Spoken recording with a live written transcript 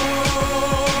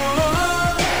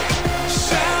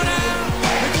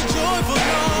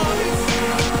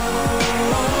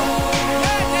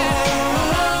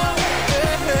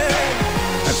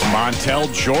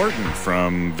Chantel Jordan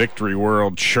from Victory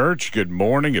World Church. Good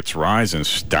morning. It's Rise and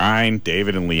Stein,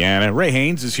 David and Leanna. Ray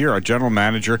Haynes is here, our general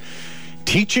manager,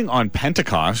 teaching on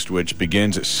Pentecost, which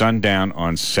begins at sundown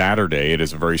on Saturday. It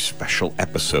is a very special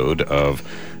episode of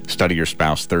Study Your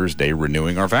Spouse Thursday,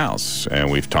 Renewing Our Vows. And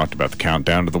we've talked about the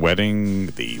countdown to the wedding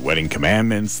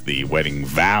commandments, the wedding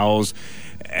vows,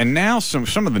 and now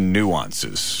some of the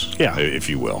nuances, if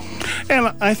you will.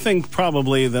 And I think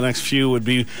probably the next few would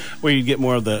be where you get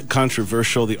more of the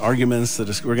controversial, the arguments that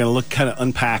we're going to look kind of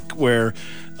unpack where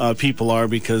people are,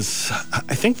 because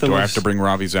I think Do I have to bring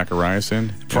Ravi Zacharias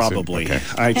in? Probably. Okay.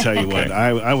 I tell you what,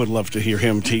 I would love to hear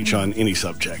him teach on any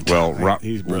subject. Well,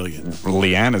 he's brilliant.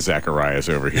 Leanna Zacharias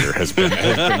over here has been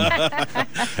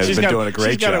doing a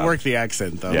great job. She's got to work the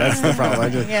accent, though. Yeah. That's the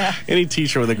problem. Any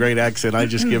teacher with a great accent, I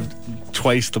just give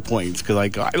twice the points because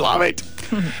I love it.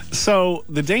 So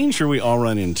the danger we all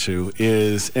run into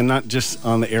is, and not just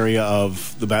on the area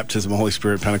of the baptism of the Holy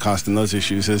Spirit, Pentecost, and those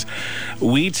issues, is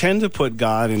we tend to put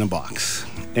God in a box.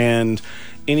 And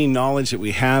any knowledge that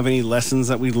we have, any lessons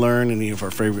that we learn, any of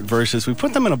our favorite verses, we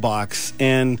put them in a box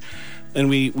and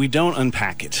we don't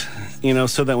unpack it,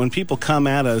 so that when people come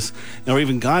at us, or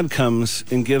even God comes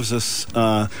and gives us,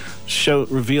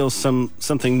 reveals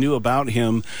something new about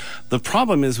him. The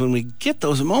problem is when we get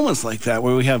those moments like that,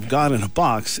 where we have God in a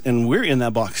box and we're in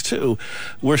that box too,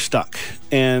 we're stuck.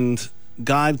 And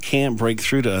God can't break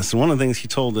through to us. And one of the things he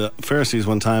told the Pharisees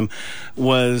one time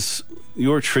was,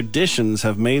 your traditions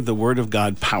have made the word of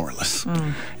God powerless.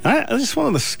 It's one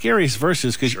of the scariest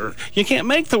verses, because you can't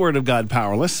make the word of God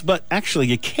powerless, but actually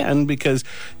you can, because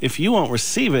if you won't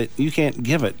receive it, you can't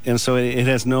give it. And so it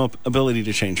has no ability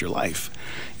to change your life.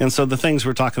 And so the things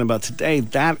we're talking about today,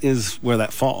 that is where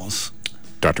that falls.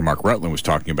 Dr. Mark Rutland was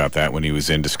talking about that when he was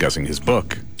in discussing his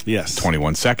book,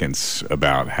 21 Seconds,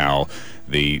 about how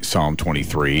the Psalm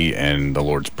 23 and the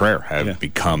Lord's Prayer have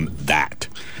become that.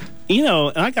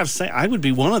 And I got to say, I would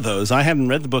be one of those. I hadn't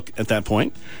read the book at that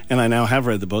point, and I now have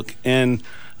read the book, and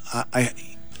I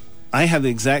have the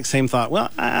exact same thought.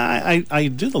 Well, I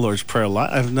do the Lord's Prayer a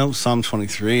lot. I know Psalm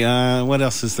 23. What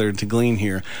else is there to glean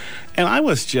here? And I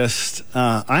was just,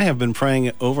 I have been praying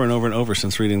it over and over and over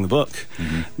since reading the book,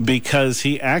 because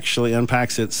he actually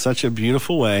unpacks it such a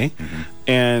beautiful way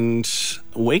and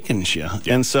awakens you.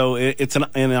 And so it's an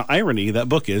irony, that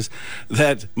book is,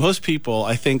 that most people,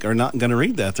 I think, are not going to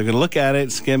read that. They're going to look at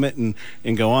it, skim it, and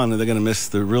go on, and they're going to miss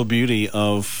the real beauty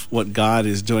of what God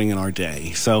is doing in our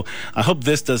day. So I hope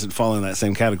this doesn't fall in that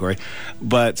same category.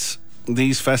 But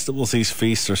these festivals, these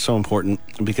feasts are so important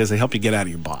because they help you get out of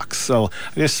your box. So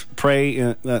I just pray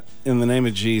in the name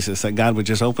of Jesus that God would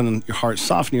just open your heart,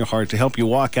 soften your heart, to help you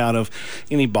walk out of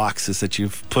any boxes that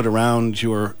you've put around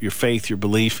your faith, your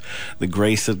belief, the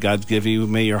grace that God's given you.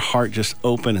 May your heart just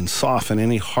open and soften.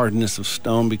 Any hardness of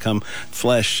stone become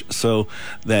flesh, so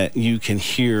that you can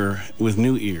hear with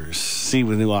new ears, see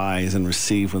with new eyes, and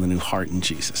receive with a new heart in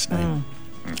Jesus' name.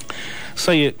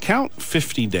 So you count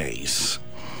 50 days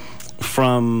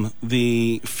from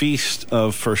the Feast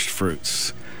of First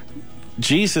Fruits.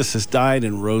 Jesus has died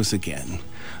and rose again.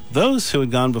 Those who had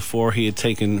gone before, he had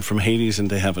taken from Hades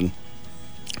into heaven.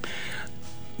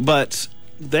 But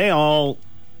they all,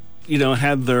 they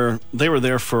were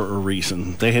there for a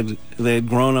reason. They had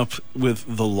grown up with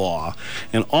the law,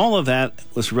 and all of that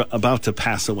was about to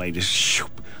pass away. Just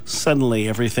suddenly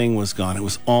everything was gone. It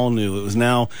was all new. It was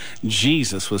now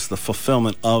Jesus was the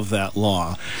fulfillment of that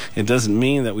law. It doesn't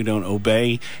mean that we don't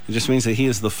obey. It just means that he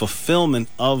is the fulfillment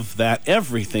of that.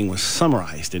 Everything was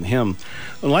summarized in him.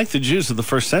 Like the Jews of the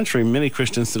first century, many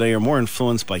Christians today are more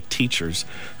influenced by teachers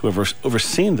who have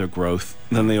overseen their growth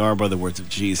than they are by the words of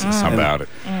Jesus. How about it?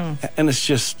 And it's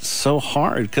just so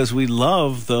hard, because we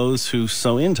love those who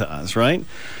sow into us, right?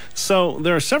 So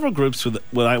there are several groups with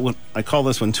what I call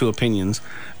this one two opinions,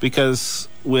 because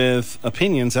with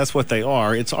opinions, that's what they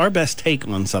are. It's our best take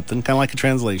on something, kind of like a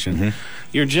translation.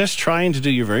 You're just trying to do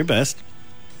your very best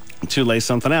to lay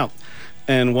something out.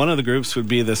 And one of the groups would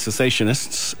be the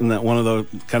cessationists, and that one of the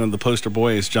kind of the poster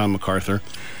boy is John MacArthur.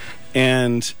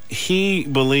 And he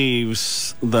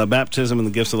believes the baptism and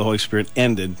the gifts of the Holy Spirit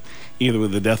ended either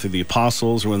with the death of the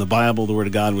apostles or when the Bible, the Word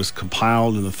of God, was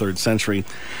compiled in the 3rd century,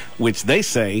 which they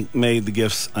say made the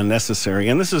gifts unnecessary.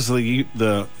 And this is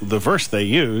the verse they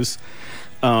use.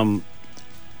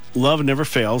 Love never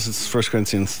fails. It's 1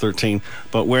 Corinthians 13.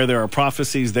 But where there are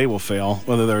prophecies, they will fail.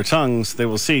 Whether there are tongues, they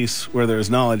will cease. Where there is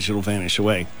knowledge, it will vanish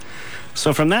away.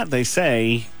 So from that, they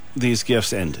say these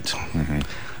gifts ended.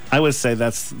 I would say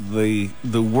that's the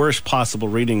worst possible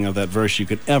reading of that verse you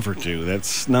could ever do.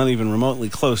 That's not even remotely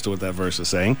close to what that verse is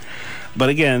saying. But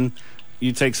again,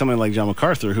 you take somebody like John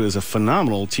MacArthur, who is a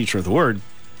phenomenal teacher of the Word,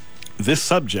 this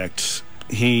subject,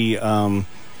 he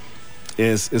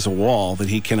is a wall that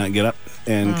he cannot get up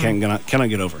and cannot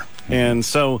get over. And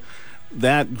so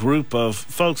that group of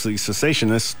folks, these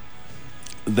cessationists,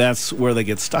 that's where they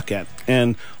get stuck at.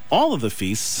 And all of the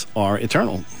feasts are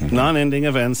eternal, non-ending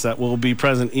events that will be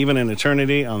present even in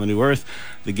eternity on the new earth.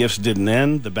 The gifts didn't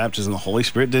end. The baptism of the Holy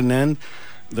Spirit didn't end.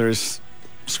 There's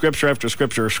scripture after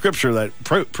scripture that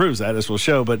proves that, as we'll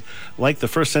show. But like the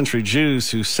first century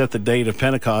Jews who set the date of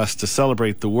Pentecost to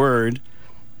celebrate the Word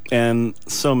and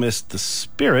so missed the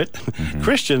Spirit,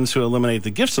 Christians who eliminate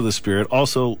the gifts of the Spirit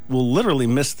also will literally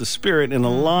miss the Spirit in a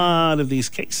lot of these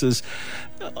cases,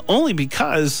 only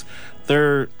because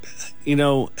they're,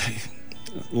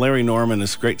 Larry Norman,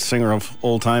 this great singer of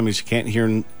old time, is you can't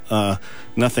hear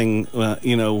nothing,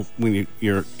 when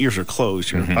your ears are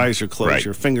closed, your eyes are closed, right.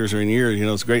 Your fingers are in your ears.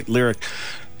 It's a great lyric,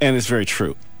 and it's very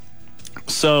true.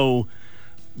 So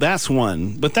that's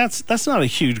one, but that's not a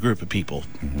huge group of people,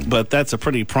 but that's a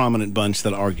pretty prominent bunch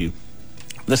that argue.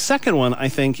 The second one, I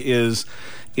think, is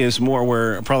more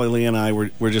where probably Lee and I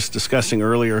were just discussing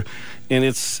earlier, and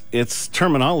it's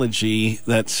terminology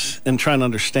and trying to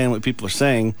understand what people are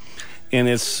saying, and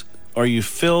it's, are you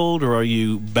filled or are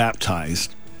you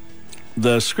baptized?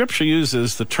 The scripture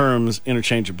uses the terms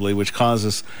interchangeably, which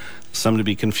causes some to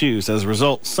be confused. As a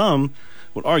result, some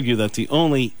would argue that the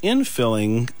only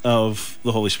infilling of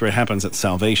the Holy Spirit happens at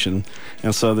salvation,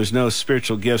 and so there's no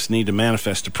spiritual gifts need to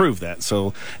manifest to prove that.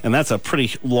 So, and that's a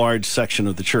pretty large section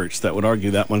of the church that would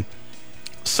argue that one.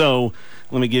 So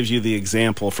let me give you the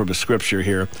example from the scripture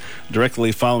here.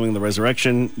 Directly following the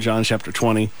resurrection, John chapter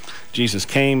 20, Jesus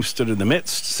came, stood in the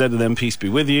midst, said to them, "Peace be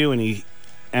with you,"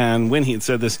 and when he had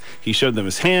said this, he showed them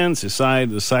his hands, his side.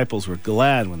 The disciples were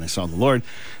glad when they saw the Lord.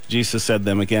 Jesus said to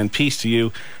them again, "Peace to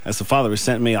you. As the Father has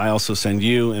sent me, I also send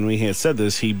you." And when he had said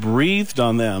this, he breathed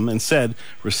on them and said,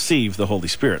 "Receive the Holy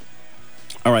Spirit."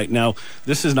 All right, now,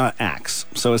 this is not Acts,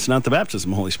 so it's not the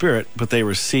baptism of the Holy Spirit, but they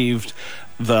received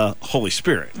the Holy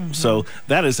Spirit. So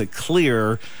that is a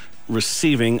clear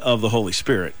receiving of the Holy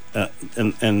Spirit,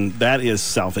 and that is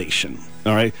salvation.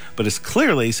 All right, but it's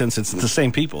clearly, since it's the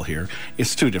same people here,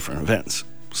 it's two different events.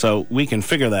 So we can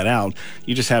figure that out.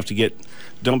 You just have to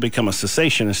don't become a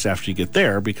cessationist after you get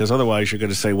there, because otherwise you're going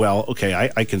to say, well,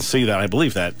 okay, I can see that, I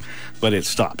believe that, but it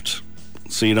stopped.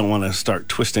 So you don't want to start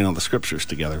twisting all the scriptures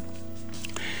together.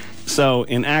 So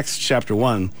in Acts chapter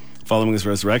 1, following his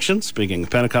resurrection, speaking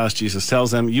of Pentecost, Jesus tells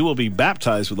them, "You will be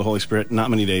baptized with the Holy Spirit not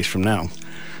many days from now."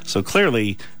 So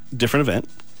clearly, different event.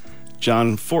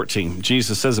 John 14,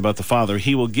 Jesus says about the Father,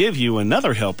 "He will give you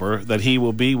another helper that he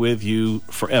will be with you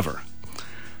forever."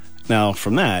 Now,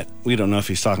 from that, we don't know if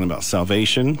he's talking about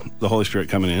salvation, the Holy Spirit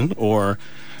coming in, or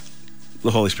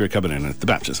the Holy Spirit coming in at the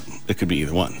baptism. It could be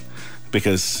either one.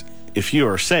 Because if you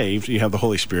are saved, you have the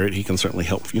Holy Spirit, he can certainly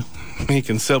help you. He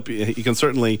can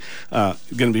certainly going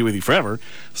to be with you forever.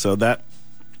 So that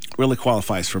really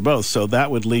qualifies for both. So that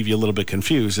would leave you a little bit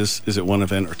confused. Is it one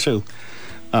event or two?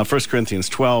 1 Corinthians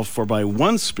 12, "For by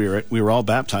one Spirit we were all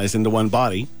baptized into one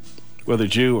body, whether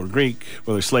Jew or Greek,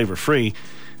 whether slave or free,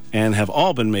 and have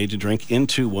all been made to drink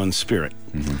into one Spirit."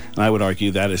 And I would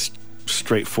argue that is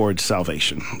straightforward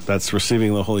salvation. That's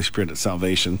receiving the Holy Spirit at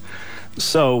salvation.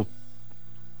 So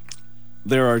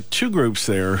there are two groups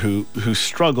there who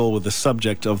struggle with the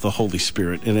subject of the Holy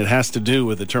Spirit, and it has to do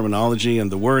with the terminology and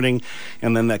the wording,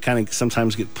 and then that kind of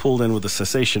sometimes get pulled in with the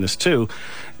cessationists too,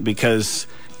 because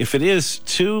if it is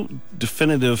two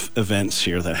definitive events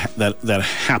here that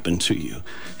happen to you,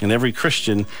 and every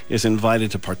Christian is invited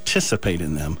to participate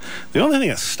in them, the only thing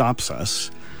that stops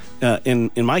us,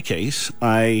 in my case,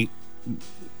 I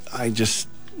just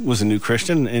was a new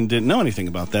Christian and didn't know anything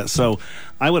about that. So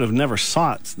I would have never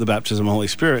sought the baptism of the Holy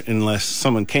Spirit unless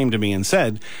someone came to me and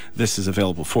said, "This is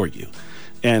available for you,"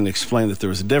 and explained that there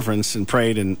was a difference and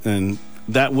prayed, and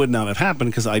that would not have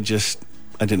happened because I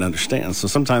didn't understand. So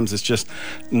sometimes it's just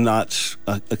not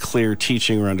a clear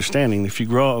teaching or understanding. If you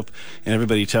grow up and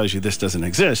everybody tells you this doesn't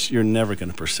exist, you're never going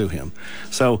to pursue him.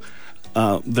 So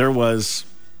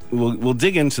We'll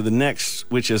dig into the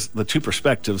next, which is the two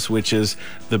perspectives, which is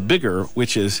the bigger,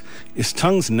 which is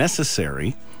tongues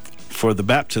necessary for the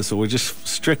baptism? We'll just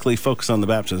strictly focus on the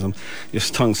baptism. Is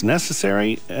tongues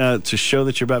necessary to show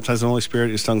that you're baptized in the Holy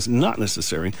Spirit? Is tongues not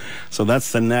necessary? So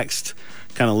that's the next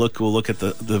kind of look. We'll look at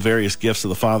the various gifts of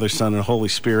the Father, Son, and Holy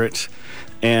Spirit,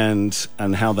 and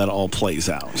how that all plays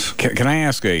out. Can I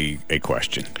ask a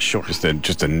question? Sure.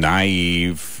 Just a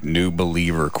naive new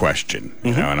believer question.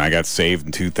 You know, and I got saved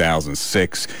in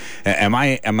 2006. Am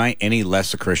I any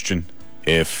less a Christian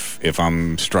if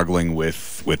I'm struggling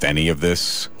with any of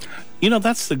this?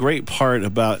 That's the great part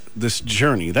about this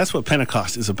journey. That's what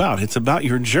Pentecost is about. It's about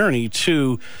your journey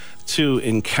to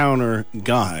encounter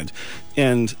God.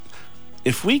 And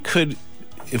if we could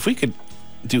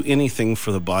do anything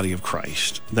for the body of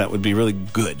Christ, that would be really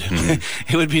good.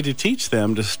 Mm-hmm. It would be to teach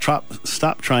them to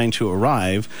stop trying to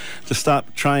arrive, to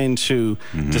stop trying to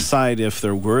decide if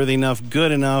they're worthy enough,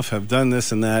 good enough, have done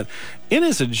this and that. It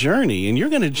is a journey, and you're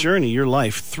going to journey your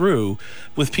life through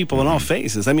with people in all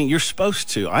phases. I mean, you're supposed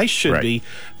to. I should be.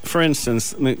 For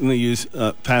instance, let me use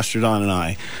Pastor Don and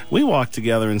I. We walk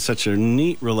together in such a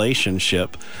neat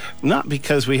relationship, not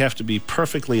because we have to be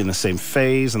perfectly in the same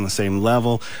phase and the same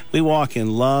level. We walk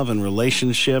in love and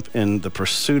relationship and the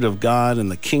pursuit of God and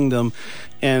the kingdom.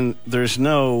 And there's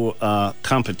no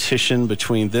competition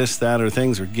between this, that, or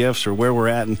things, or gifts, or where we're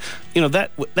at. And,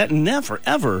 that never,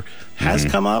 ever has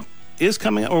come up, is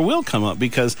coming up, or will come up,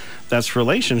 because that's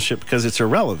relationship, because it's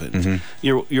irrelevant.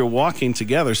 You're walking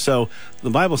together. So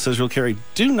the Bible says, real Carrie,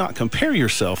 do not compare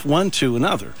yourself one to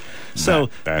another. So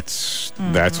that's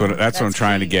what I'm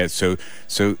trying to get. So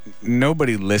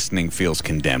nobody listening feels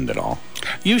condemned at all.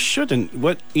 You shouldn't.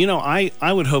 I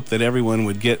would hope that everyone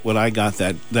would get what I got.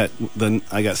 I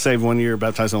got saved one year,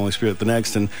 baptized in the Holy Spirit the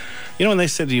next, and when they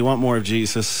said, "Do you want more of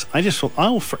Jesus?" I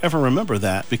will forever remember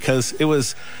that, because it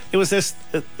was this.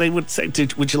 They would say,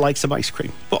 "Would you like some ice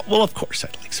cream?" Well, of course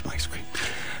I'd like some ice cream.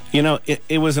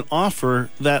 It was an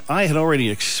offer that I had already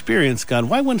experienced God.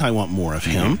 Why wouldn't I want more of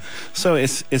Him? So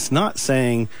it's not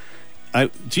saying,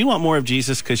 do you want more of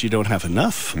Jesus because you don't have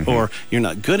enough, or you're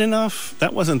not good enough?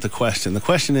 That wasn't the question. The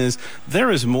question is, there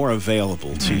is more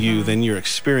available to you than you're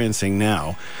experiencing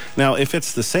now. Now, if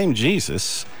it's the same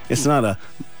Jesus, it's not a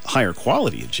higher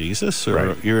quality of Jesus,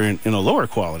 or you're in a lower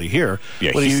quality here.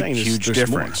 Yeah, what he's saying is huge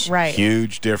difference. More. Right.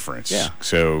 Huge difference. Yeah.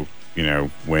 So,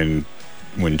 when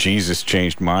Jesus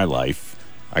changed my life,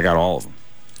 I got all of them.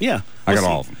 Yeah. I got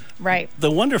all of them. Right. The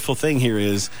wonderful thing here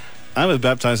is, I was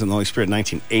baptized in the Holy Spirit in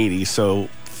 1980, so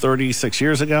 36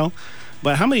 years ago.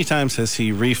 But how many times has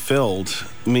He refilled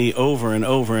me over and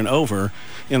over and over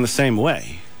in the same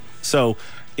way? So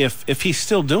if He's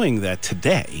still doing that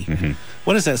today,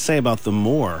 what does that say about the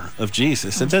more of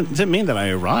Jesus? It didn't mean that I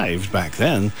arrived back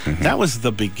then. That was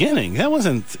the beginning. That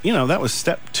wasn't, that was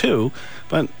step 2.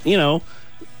 But,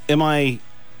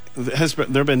 has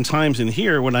there been times in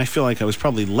here when I feel like I was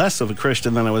probably less of a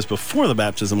Christian than I was before the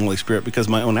baptism of the Holy Spirit, because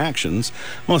of my own actions?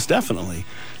 Most definitely.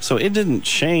 So it didn't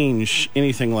change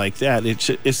anything like that.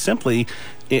 It's simply,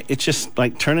 it's just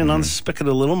like turning on the spigot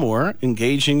a little more,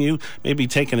 engaging you, maybe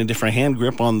taking a different hand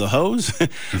grip on the hose,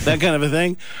 that kind of a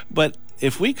thing. But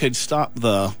if we could stop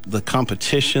the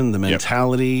competition, the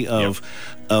mentality of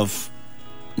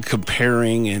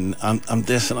comparing and I'm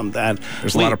this and I'm that.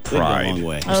 There's a lot of pride.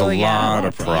 Oh, There's a lot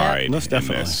of pride. Most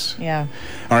definitely. In this. Yeah.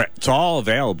 All right. It's all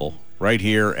available right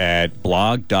here at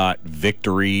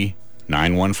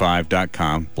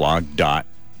blog.victory915.com,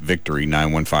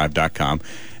 blog.victory915.com,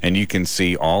 and you can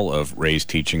see all of Ray's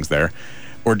teachings there.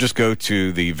 Or just go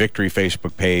to the Victory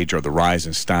Facebook page or the Rise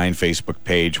and Stein Facebook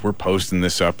page. We're posting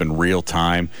this up in real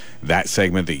time. That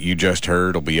segment that you just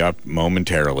heard will be up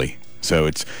momentarily. So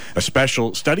it's a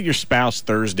special Study Your Spouse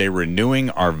Thursday, Renewing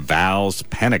Our Vows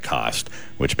Pentecost,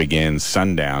 which begins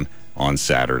sundown on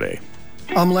Saturday.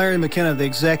 I'm Larry McKenna, the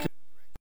executive